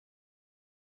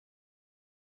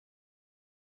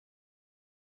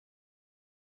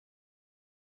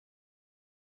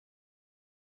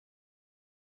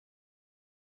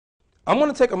I'm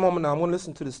going to take a moment now. I'm going to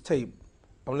listen to this tape.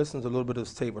 I'm going to listen to a little bit of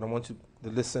this tape, and I want you to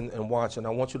listen and watch, and I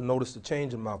want you to notice the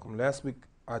change in Malcolm. Last week,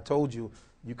 I told you,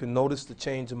 you can notice the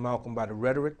change in Malcolm by the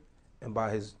rhetoric and by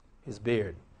his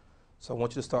beard. So I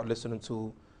want you to start listening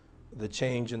to the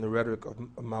change in the rhetoric of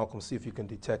Malcolm, see if you can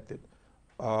detect it.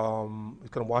 You're going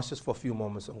to watch this for a few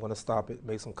moments. I'm going to stop it,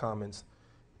 make some comments,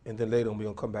 and then later we're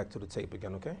going to come back to the tape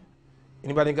again, okay?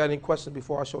 Anybody got any questions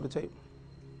before I show the tape?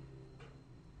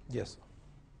 Yes.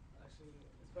 Actually,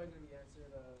 it's probably going to be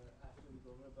answered after we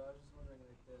go over it, but I was just wondering,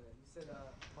 like, you said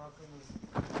Malcolm was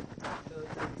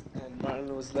militant and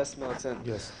Martin was less militant.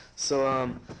 Yes. So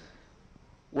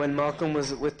when Malcolm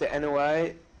was with the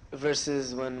NOI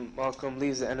versus when Malcolm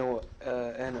leaves the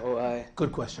NOI.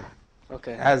 Good question.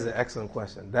 Okay. That is an excellent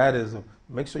question. That is,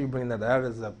 make sure you bring that. That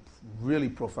is a really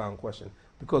profound question.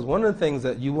 Because one of the things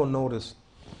that you will notice,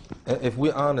 if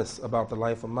we're honest about the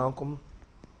life of Malcolm,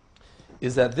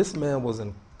 is that this man was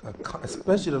in,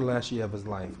 especially the last year of his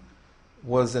life,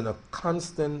 was in a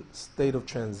constant state of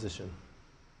transition.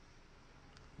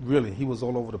 Really, he was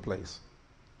all over the place.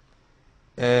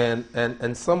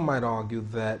 And some might argue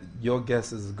that your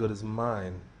guess is as good as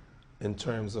mine in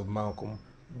terms of Malcolm,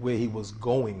 where he was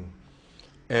going.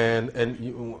 And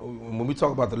when we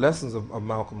talk about the lessons of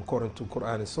Malcolm, according to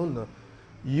Quran and Sunnah,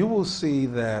 you will see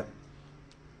that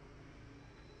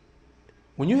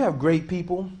when you have great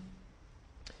people,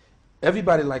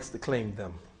 everybody likes to claim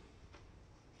them.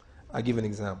 I'll give an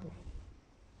example.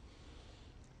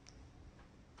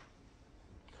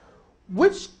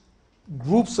 Which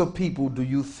groups of people do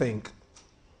you think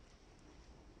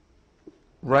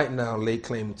right now lay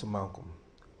claim to Malcolm?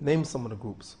 Name some of the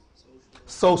groups.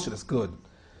 Socialists, good.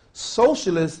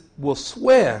 Socialists will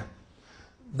swear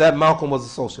that Malcolm was a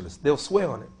socialist. They'll swear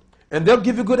on it. And they'll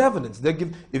give you good evidence. They'll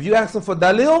give, if you ask them for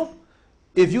dalil,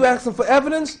 if you ask them for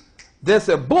evidence, they'll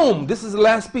say, boom, this is the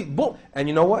last speech, boom. And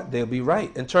you know what? They'll be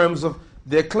right in terms of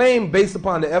their claim based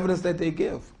upon the evidence that they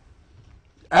give.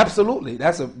 Absolutely.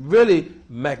 That's a really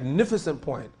magnificent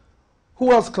point.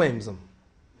 Who else claims them?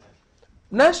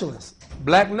 Nationalists.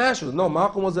 Black nationalists. No,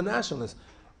 Malcolm was a nationalist.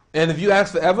 And if you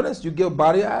ask for evidence, you give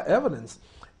body evidence.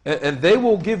 And they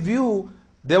will give you,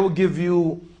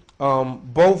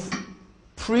 both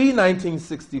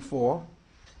pre-1964,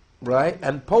 right,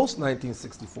 and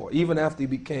post-1964, even after he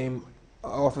became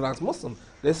Orthodox Muslim.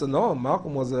 They said, no,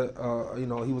 Malcolm was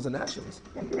he was a nationalist.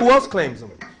 Who else claims him?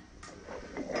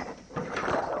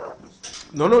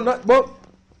 No, not, well,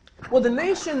 the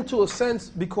nation to a sense,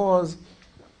 because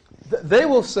they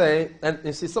will say, and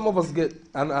you see some of us get,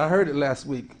 and I heard it last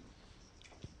week,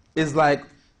 is like,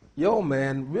 yo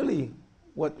man, really,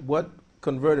 what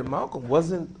converted Malcolm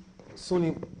wasn't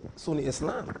Sunni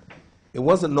Islam. It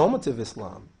wasn't normative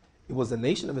Islam. It was the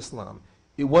Nation of Islam.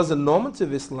 It wasn't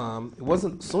normative Islam. It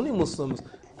wasn't Sunni Muslims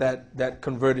that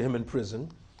converted him in prison,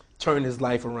 turned his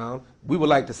life around. We would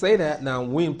like to say that. Now,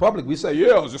 we in public, we say,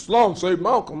 yeah, it was Islam saved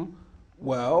Malcolm.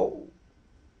 Well,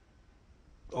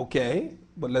 okay,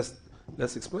 but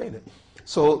let's explain it.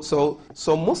 So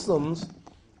Muslims,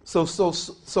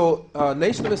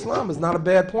 Nation of Islam is not a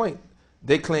bad point.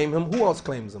 They claim him. Who else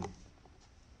claims him?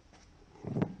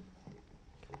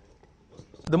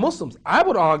 The Muslims. I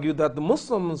would argue that the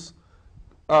Muslims,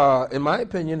 in my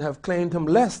opinion, have claimed him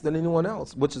less than anyone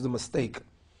else, which is a mistake.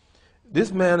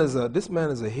 This man is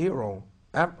a hero.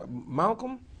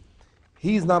 Malcolm,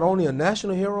 he's not only a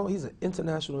national hero, he's an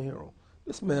international hero.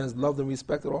 This man is loved and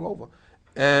respected all over.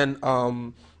 And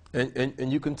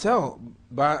you can tell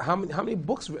by how many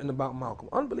books written about Malcolm.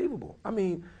 Unbelievable. I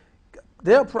mean,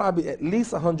 there are probably at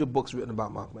least 100 books written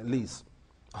about Malcolm, at least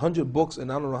 100 books,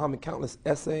 and I don't know how many countless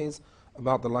essays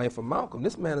about the life of Malcolm.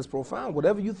 This man is profound.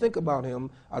 Whatever you think about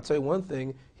him, I'll tell you one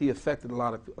thing: he affected a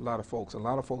lot of folks. A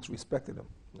lot of folks respected him.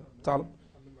 Tyler? I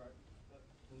remember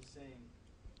him saying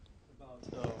about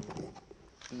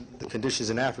the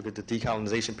conditions in Africa, the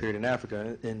decolonization period in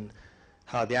Africa, and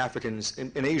how the Africans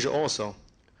in Asia also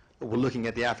were looking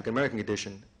at the African American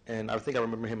condition. And I think I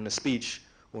remember him in a speech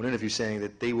or an interview saying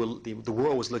that the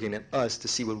world was looking at us to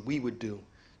see what we would do,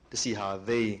 to see how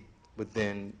they would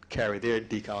then carry their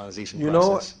decolonization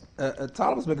process. You know,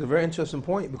 Tyler was making a very interesting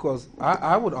point, because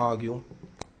I would argue,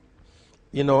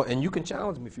 and you can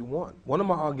challenge me if you want. One of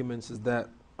my arguments is that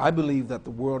I believe that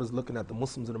the world is looking at the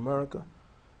Muslims in America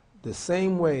the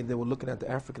same way they were looking at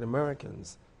the African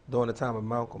Americans during the time of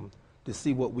Malcolm, to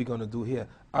see what we're going to do here.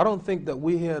 I don't think that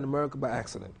we're here in America by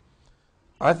accident.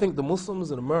 I think the Muslims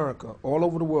in America, all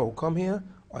over the world, who come here,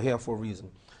 are here for a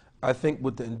reason. I think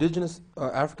with the indigenous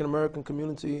African American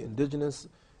community, indigenous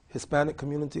Hispanic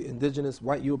community, indigenous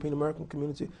white European American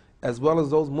community, as well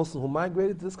as those Muslims who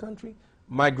migrated to this country,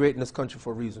 migrate in this country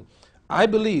for a reason. I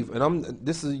believe, and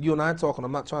this is you and I talking,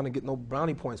 I'm not trying to get no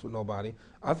brownie points with nobody.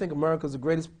 I think America is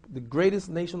the greatest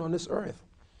nation on this earth.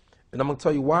 And I'm going to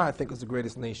tell you why I think it's the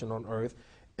greatest nation on earth,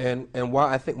 and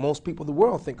why I think most people in the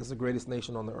world think it's the greatest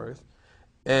nation on the earth.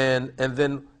 And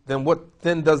then what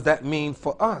then does that mean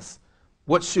for us?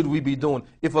 What should we be doing?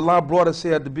 If Allah brought us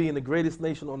here to be in the greatest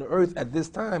nation on the earth at this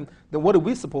time, then what are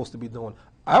we supposed to be doing?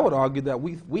 I would argue that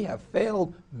we have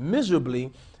failed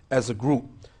miserably as a group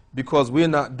because we're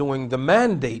not doing the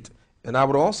mandate. And I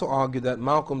would also argue that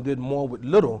Malcolm did more with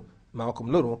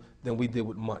Malcolm Little, than we did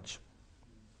with much.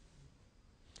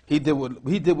 He did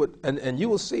what, and you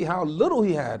will see how little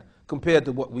he had compared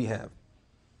to what we have.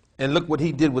 And look what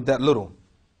he did with that little.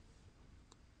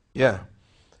 Yeah.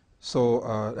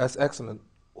 So that's excellent.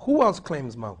 Who else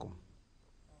claims Malcolm?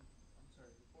 I'm sorry,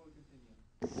 before we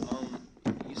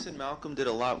continue. You said Malcolm did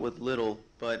a lot with little,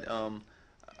 but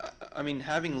I mean,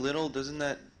 having little, doesn't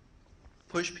that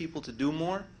push people to do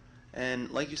more? And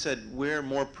like you said, we're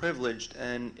more privileged,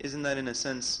 and isn't that in a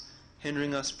sense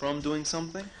hindering us from doing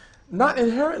something? Not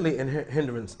inherently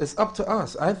hindrance. It's up to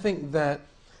us. I think that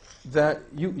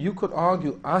you could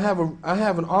argue. I have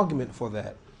an argument for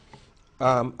that.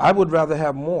 I would rather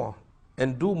have more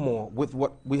and do more with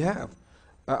what we have.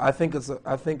 I think it's a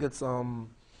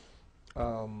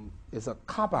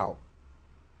cop out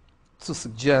to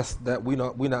suggest that we're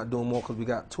not doing more because we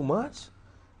got too much.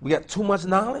 We got too much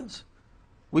knowledge.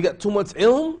 We got too much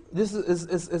ilm. This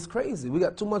is crazy. We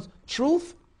got too much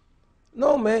truth.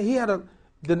 No, man.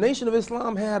 The Nation of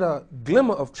Islam had a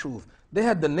glimmer of truth. They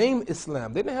had the name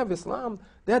Islam. They didn't have Islam.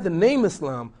 They had the name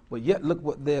Islam, but yet look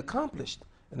what they accomplished.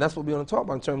 And that's what we want to talk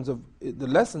about in terms of the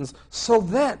lessons, so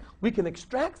that we can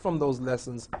extract from those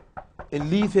lessons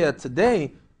and leave here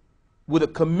today with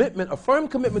a firm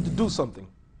commitment to do something.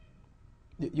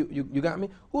 You got me?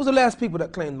 Who was the last people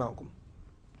that claimed Malcolm?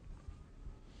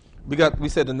 We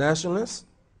said the nationalists.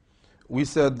 We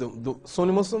said the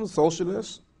Sunni Muslims,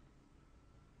 socialists,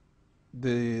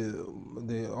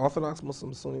 the Orthodox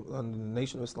Muslims, Sunni, and the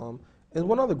Nation of Islam, and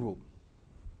one other group.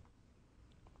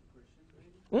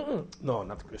 No,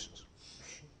 not the Christians.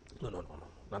 No,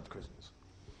 not the Christians.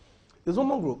 There's one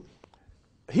more group.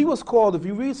 He was called, if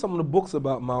you read some of the books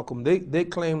about Malcolm, they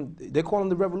call him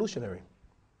the revolutionary.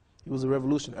 He was a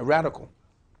revolutionary, a radical,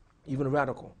 even a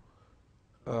radical.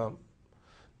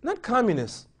 Not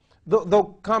communist,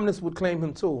 though communists would claim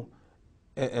him too.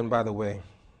 And by the way,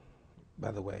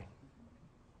 I'm going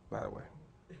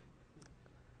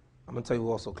to tell you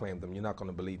who also claimed them. You're not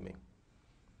going to believe me.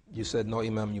 You said, no,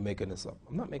 Imam, you're making this up.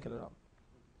 I'm not making it up.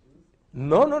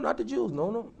 No, not the Jews.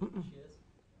 No.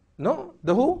 No.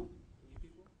 The who?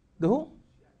 The who?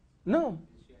 No.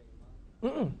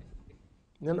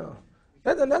 No.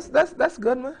 That's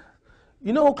good, man.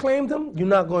 You know who claimed him? You're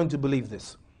not going to believe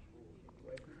this.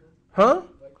 Huh?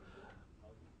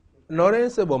 No, they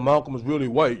didn't say, well, Malcolm is really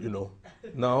white, you know.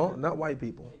 No, not white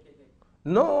people.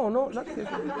 No, not white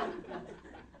people.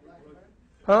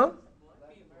 Huh?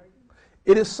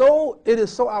 It is so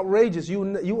outrageous. You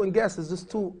wouldn't guess. Is this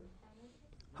too?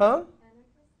 Huh?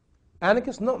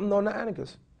 Anarchists? No, not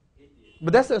anarchists.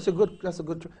 But that's a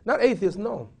good. Not atheists.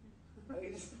 No.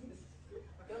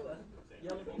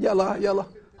 Yalla.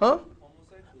 Huh?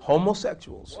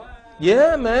 Homosexuals.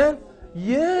 Yeah, man.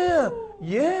 Yeah.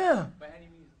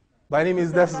 By any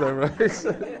means necessary, right?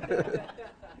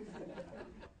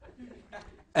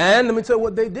 And let me tell you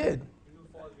what they did.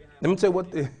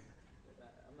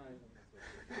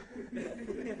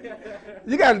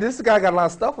 This guy got a lot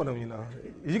of stuff on him, you know.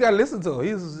 You got to listen to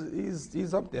him.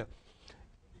 He's up there.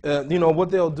 You know what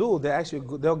they'll do?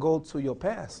 They'll go to your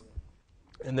past,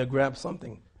 and they'll grab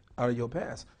something out of your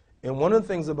past. And one of the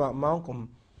things about Malcolm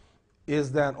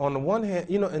is that on the one hand,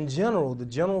 you know, in general, the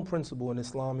general principle in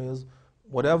Islam is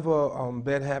whatever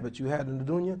bad habits you had in the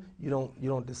dunya, you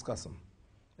don't discuss them.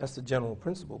 That's the general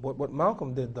principle. But what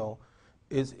Malcolm did, though,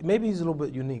 is maybe he's a little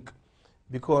bit unique,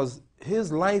 because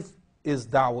his life is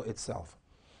dawah itself.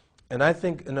 And I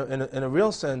think in a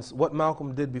real sense, what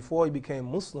Malcolm did before he became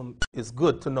Muslim is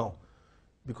good to know,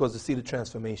 because to see the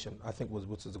transformation, I think,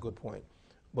 which is a good point.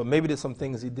 But maybe there's some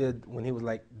things he did when he was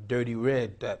like dirty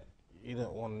red that you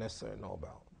don't want to necessarily know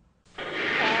about.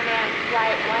 KNN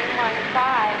Flight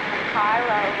 115 from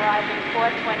Cairo, arriving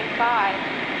 425.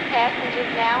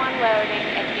 Passengers now unloading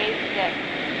at Gate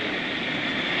 6.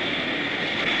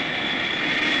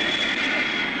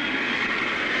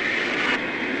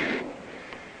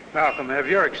 Malcolm, have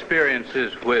your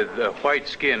experiences with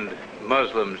white-skinned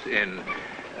Muslims in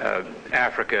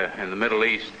Africa and the Middle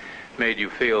East made you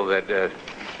feel that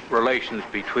relations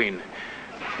between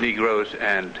Negroes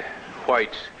and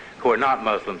whites who are not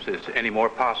Muslims is any more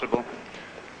possible?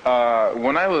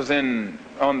 When I was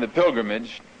on the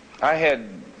pilgrimage, I had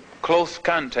close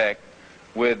contact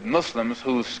with Muslims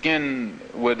whose skin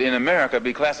would in America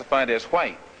be classified as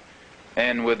white,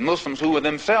 and with Muslims who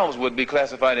themselves would be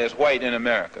classified as white in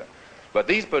America. But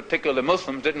these particular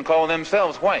Muslims didn't call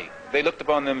themselves white. They looked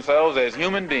upon themselves as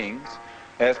human beings,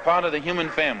 as part of the human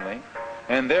family,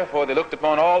 and therefore they looked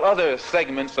upon all other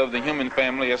segments of the human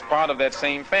family as part of that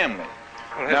same family.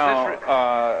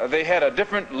 Now, they had a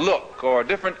different look or a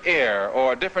different air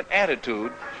or a different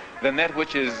attitude than that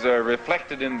which is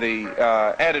reflected in the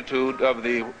attitude of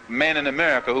the man in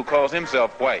America who calls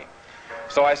himself white.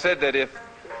 So I said that if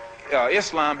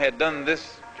Islam had done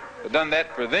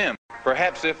that for them,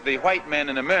 perhaps if the white man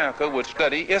in America would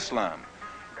study Islam,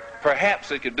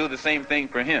 perhaps it could do the same thing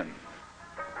for him.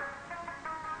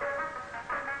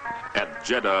 At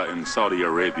Jeddah in Saudi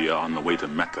Arabia on the way to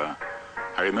Mecca,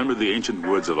 I remember the ancient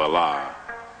words of Allah.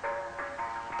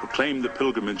 Proclaim the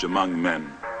pilgrimage among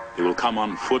men. They will come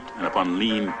on foot and upon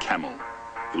lean camel.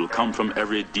 They will come from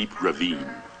every deep ravine.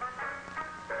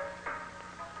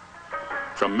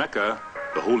 From Mecca,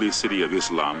 the holy city of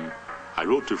Islam, I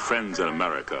wrote to friends in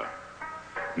America.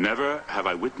 Never have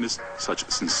I witnessed such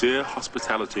sincere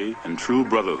hospitality and true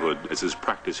brotherhood as is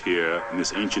practiced here in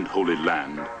this ancient holy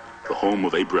land, the home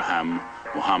of Abraham,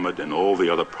 Muhammad, and all the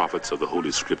other prophets of the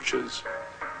Holy Scriptures.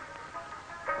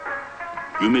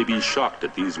 You may be shocked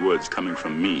at these words coming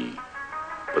from me,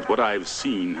 but what I have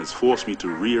seen has forced me to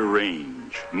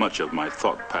rearrange much of my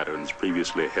thought patterns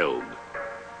previously held,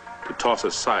 to toss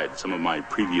aside some of my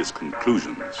previous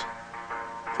conclusions.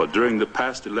 For during the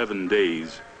past 11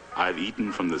 days, I've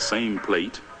eaten from the same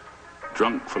plate,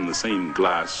 drunk from the same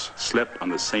glass, slept on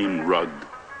the same rug,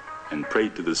 and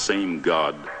prayed to the same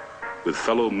God, with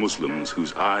fellow Muslims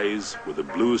whose eyes were the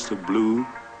bluest of blue,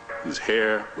 whose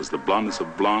hair was the blondest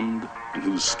of blonde, and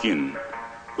whose skin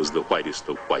was the whitest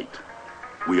of white.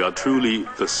 We are truly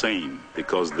the same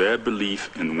because their belief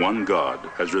in one God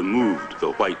has removed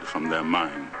the white from their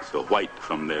minds, the white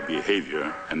from their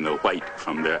behavior, and the white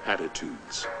from their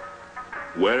attitudes.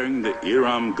 Wearing the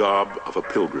ihram garb of a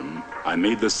pilgrim, I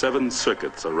made the 7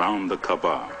 circuits around the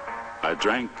Kaaba. I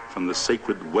drank from the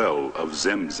sacred well of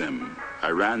Zemzem. I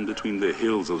ran between the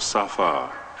hills of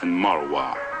Safa and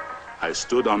Marwa. I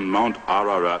stood on Mount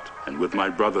Ararat and with my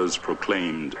brothers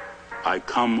proclaimed, I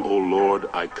come, O Lord,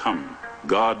 I come.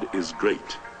 God is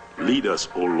great. Lead us,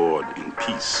 O Lord, in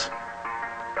peace.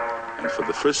 And for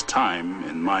the first time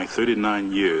in my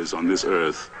 39 years on this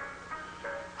earth,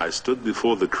 I stood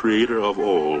before the Creator of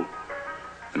all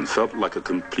and felt like a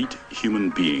complete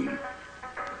human being.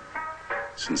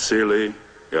 Sincerely,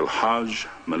 El-Hajj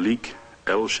Malik,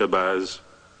 El-Shabazz,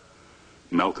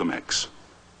 Malcolm X.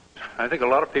 I think a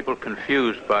lot of people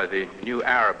confused by the new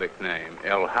Arabic name,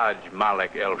 El-Hajj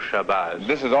Malik,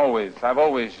 El-Shabazz. I've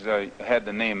always had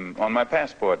the name on my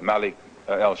passport, Malik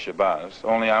El-Shabazz,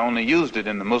 only I only used it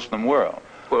in the Muslim world.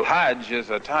 Well, Hajj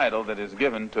is a title that is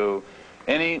given to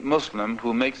any Muslim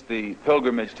who makes the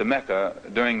pilgrimage to Mecca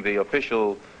during the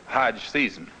official Hajj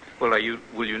season. Well,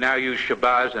 will you now use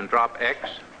Shabazz and drop X?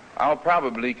 I'll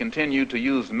probably continue to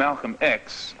use Malcolm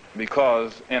X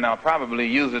and I'll probably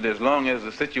use it as long as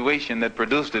the situation that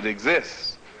produced it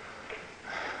exists.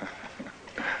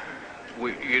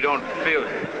 You don't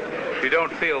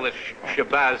feel that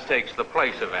Shabazz takes the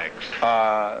place of X?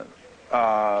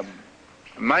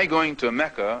 My going to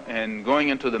Mecca and going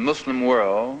into the Muslim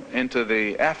world, into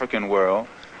the African world,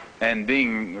 and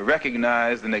being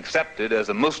recognized and accepted as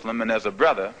a Muslim and as a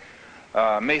brother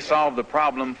may solve the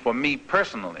problem for me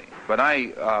personally. But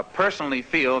I personally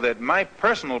feel that my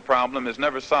personal problem is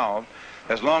never solved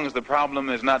as long as the problem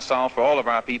is not solved for all of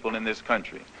our people in this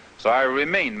country. So I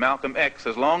remain Malcolm X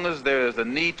as long as there is a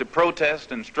need to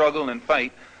protest and struggle and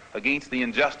fight against the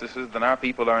injustices that our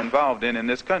people are involved in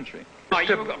this country. Are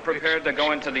you prepared to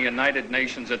go into the United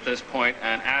Nations at this point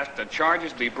and ask that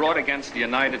charges be brought against the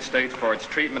United States for its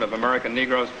treatment of American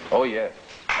Negroes? Oh, yes.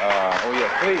 Oh,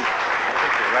 yes, please. I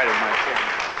think you're right in my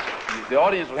opinion. The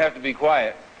audience will have to be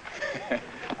quiet.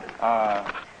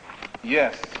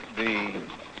 Yes,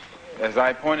 as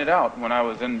I pointed out when I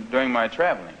was during my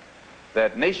traveling,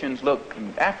 that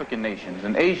African nations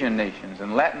and Asian nations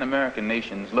and Latin American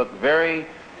nations look very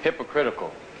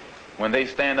hypocritical when they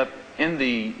stand up in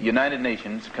the United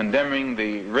Nations condemning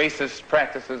the racist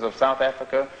practices of South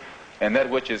Africa and that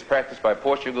which is practiced by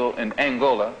Portugal and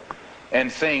Angola,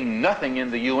 and saying nothing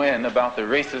in the UN about the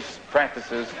racist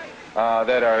practices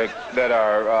that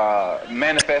are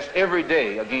manifest every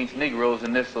day against Negroes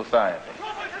in this society.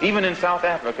 Even in South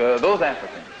Africa, those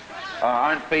Africans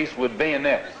aren't faced with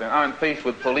bayonets and aren't faced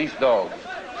with police dogs.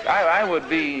 I would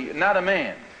be not a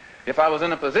man If I was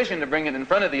in a position to bring it in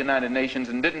front of the United Nations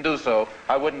and didn't do so,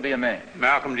 I wouldn't be a man.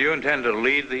 Malcolm, do you intend to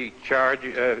lead the charge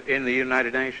in the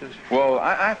United Nations? Well,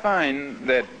 I find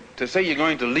that to say you're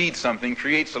going to lead something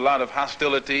creates a lot of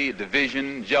hostility,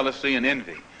 division, jealousy, and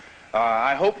envy.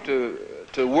 I hope to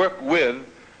work with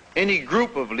any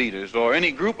group of leaders or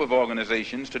any group of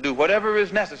organizations to do whatever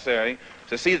is necessary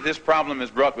to see that this problem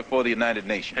is brought before the United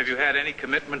Nations. Have you had any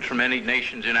commitment from any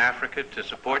nations in Africa to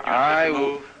support you in this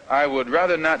move? I would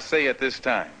rather not say at this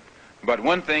time. But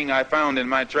one thing I found in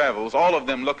my travels, all of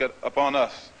them look upon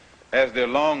us as their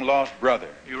long-lost brother.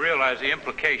 You realize the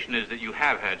implication is that you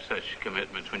have had such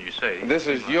commitments when you say... This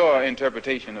is your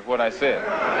interpretation of what I said.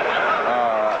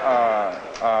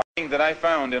 The thing that I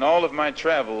found in all of my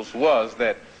travels was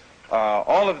that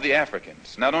all of the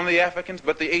Africans, not only the Africans,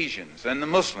 but the Asians and the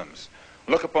Muslims,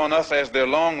 look upon us as their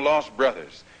long-lost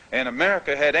brothers. And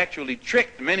America had actually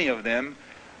tricked many of them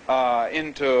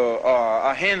into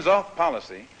a hands-off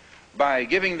policy by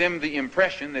giving them the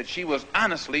impression that she was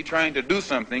honestly trying to do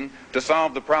something to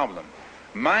solve the problem.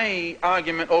 My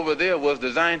argument over there was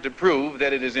designed to prove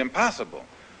that it is impossible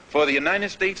for the United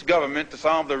States government to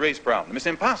solve the race problem. It's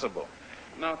impossible.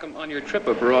 Malcolm, on your trip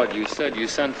abroad, you said you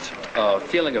sensed a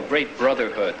feeling of great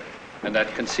brotherhood, and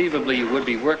that conceivably you would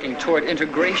be working toward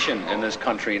integration in this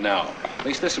country now. At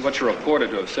least this is what you're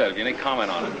reported to have said. Have you any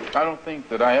comment on it? I don't think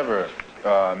that I ever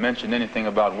mentioned anything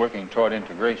about working toward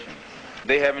integration.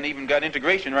 They haven't even got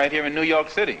integration right here in New York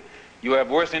City. You have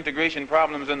worse integration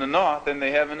problems in the North than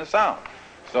they have in the South.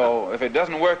 So if it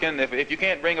doesn't work if you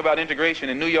can't bring about integration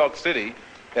in New York City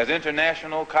as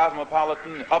international,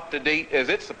 cosmopolitan, up-to-date as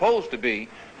it's supposed to be,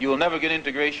 you will never get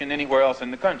integration anywhere else in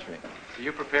the country. Are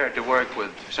you prepared to work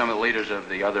with some of the leaders of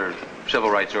the other civil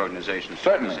rights organizations?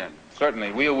 Certainly.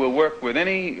 Certainly. We will work with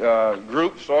any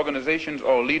groups, organizations,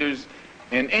 or leaders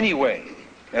in any way,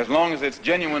 as long as it's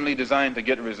genuinely designed to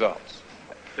get results.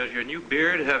 Does your new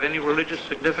beard have any religious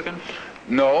significance?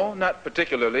 No, not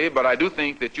particularly, but I do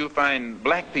think that you'll find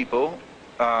black people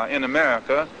in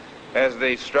America, as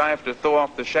they strive to throw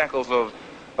off the shackles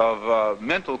of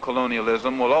mental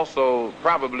colonialism, will also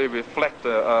probably reflect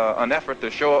an effort to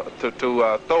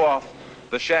throw off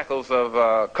the shackles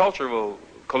of cultural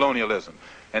colonialism.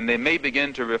 And they may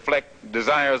begin to reflect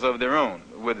desires of their own,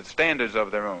 with standards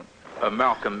of their own.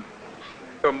 Malcolm,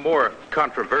 your more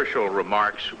controversial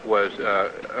remarks was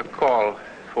a call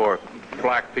for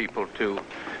black people to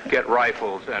get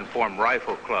rifles and form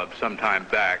rifle clubs some time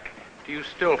back. Do you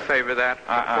still favor that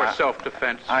for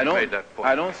self-defense? I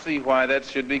don't see why that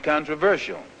should be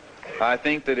controversial. I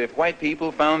think that if white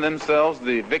people found themselves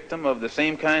the victim of the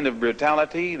same kind of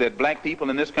brutality that black people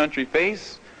in this country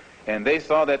face, and they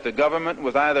saw that the government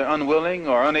was either unwilling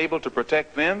or unable to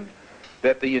protect them,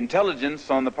 that the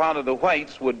intelligence on the part of the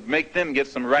whites would make them get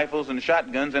some rifles and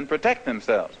shotguns and protect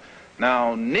themselves.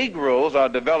 Now, Negroes are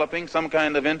developing some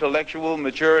kind of intellectual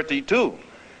maturity too,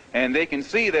 and they can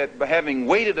see that having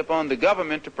waited upon the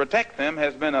government to protect them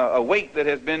has been a wait that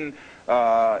has been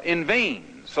in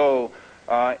vain. So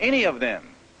any of them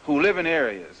who live in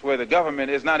areas where the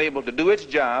government is not able to do its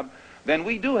job, then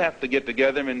we do have to get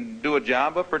together and do a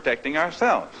job of protecting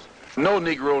ourselves. No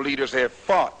Negro leaders have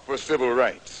fought for civil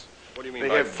rights. What do you mean They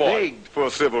by have fought? begged for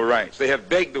civil rights. They have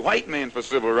begged the white man for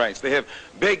civil rights. They have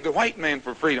begged the white man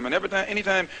for freedom. And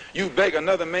anytime you beg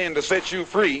another man to set you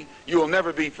free, you will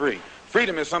never be free.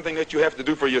 Freedom is something that you have to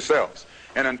do for yourselves.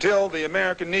 And until the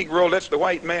American Negro lets the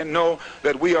white man know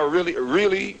that we are really,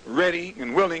 really ready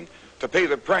and willing to pay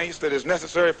the price that is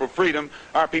necessary for freedom,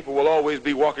 our people will always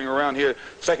be walking around here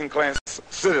second-class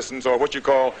citizens, or what you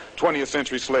call 20th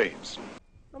century slaves.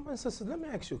 My sister, let me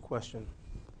ask you a question.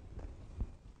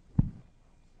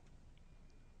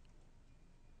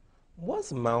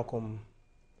 Was Malcolm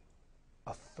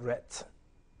a threat?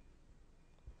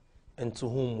 And to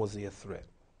whom was he a threat,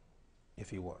 if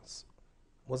he was?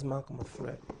 Was Malcolm a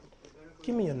threat?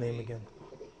 Give me your name again.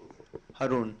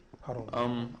 Harun.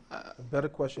 Harun. A better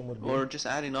question would be... Or just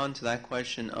adding on to that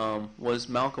question, was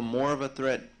Malcolm more of a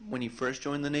threat when he first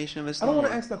joined the Nation of Islam? I don't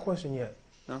want to ask that question yet.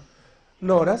 No?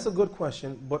 No, that's a good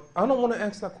question, but I don't want to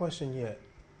ask that question yet.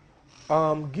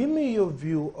 Give me your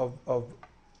view of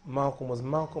Malcolm. Was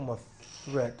Malcolm a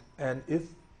threat? And if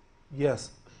yes,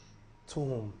 to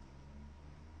whom?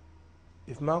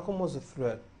 If Malcolm was a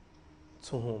threat,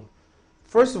 to whom?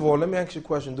 First of all, let me ask you a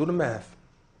question. Do the math.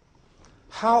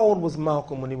 How old was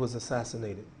Malcolm when he was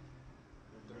assassinated?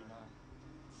 39.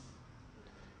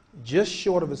 Just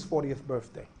short of his 40th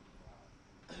birthday.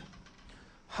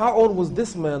 How old was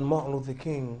this man, Martin Luther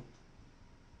King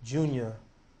Jr.?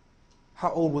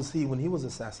 How old was he when he was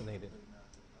assassinated?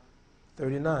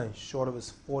 39, short of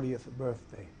his 40th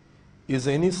birthday. is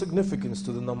there any significance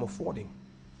to the number 40?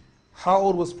 How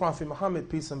old was Prophet Muhammad,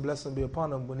 peace and blessing be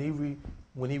upon him,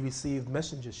 when he received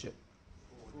messengership?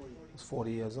 He was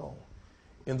 40 years old.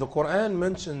 And the Quran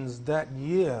mentions that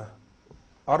year,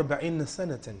 40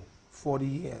 sanatan, 40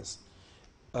 years.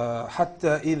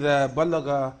 حتى إذا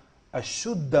بلغ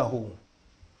أشده,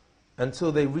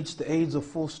 until they reach the age of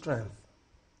full strength.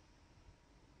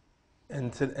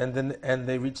 And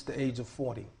they reach the age of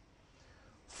 40.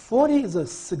 40 is a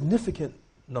significant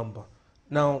number.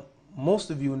 Now, most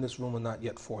of you in this room are not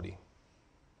yet 40.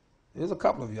 There's a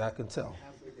couple of you, I can tell.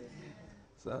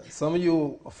 So, some of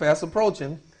you are fast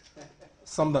approaching.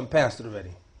 Some of them passed it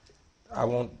already. I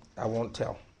won't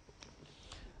tell.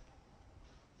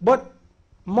 But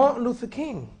Martin Luther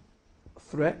King,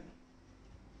 threat.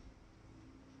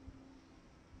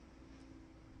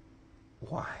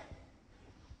 Why?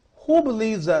 Who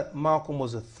believes that Malcolm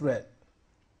was a threat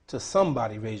to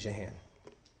somebody? Raise your hand.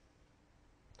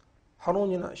 How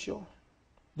long you're not sure?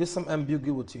 There's some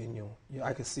ambiguity in you. Yeah,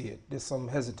 I can see it. There's some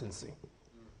hesitancy.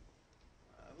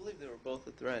 I believe they were both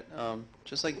a threat.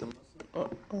 Just like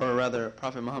or rather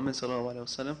Prophet Muhammad sallallahu alaihi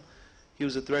wasallam, he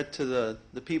was a threat to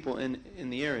the people in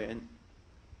the area. And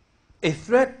a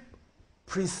threat,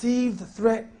 perceived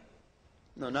threat?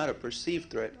 No, not a perceived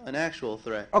threat, an actual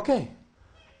threat. Okay.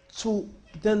 So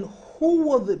then who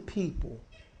were the people?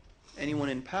 Anyone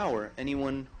in power,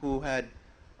 anyone who had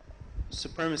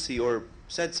supremacy or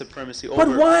said supremacy over.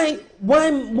 But why,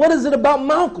 what is it about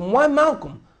Malcolm? Why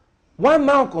Malcolm? Why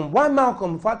Malcolm? Why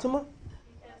Malcolm, Fatima?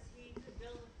 Because he could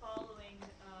build a following,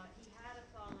 he had a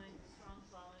following, a strong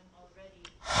following already.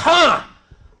 Ha!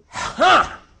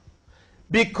 Ha!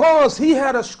 Because he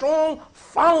had a strong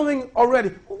following already.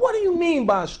 What do you mean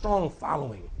by a strong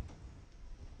following?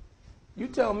 You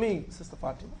tell me, Sister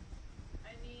Fatima.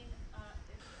 I mean,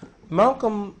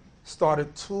 Malcolm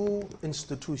started 2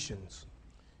 institutions.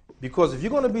 Because if you're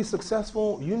going to be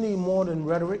successful, you need more than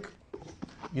rhetoric.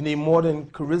 You need more than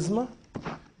charisma.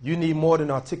 You need more than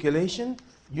articulation.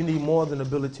 You need more than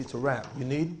ability to rap. You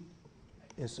need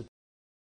institutions.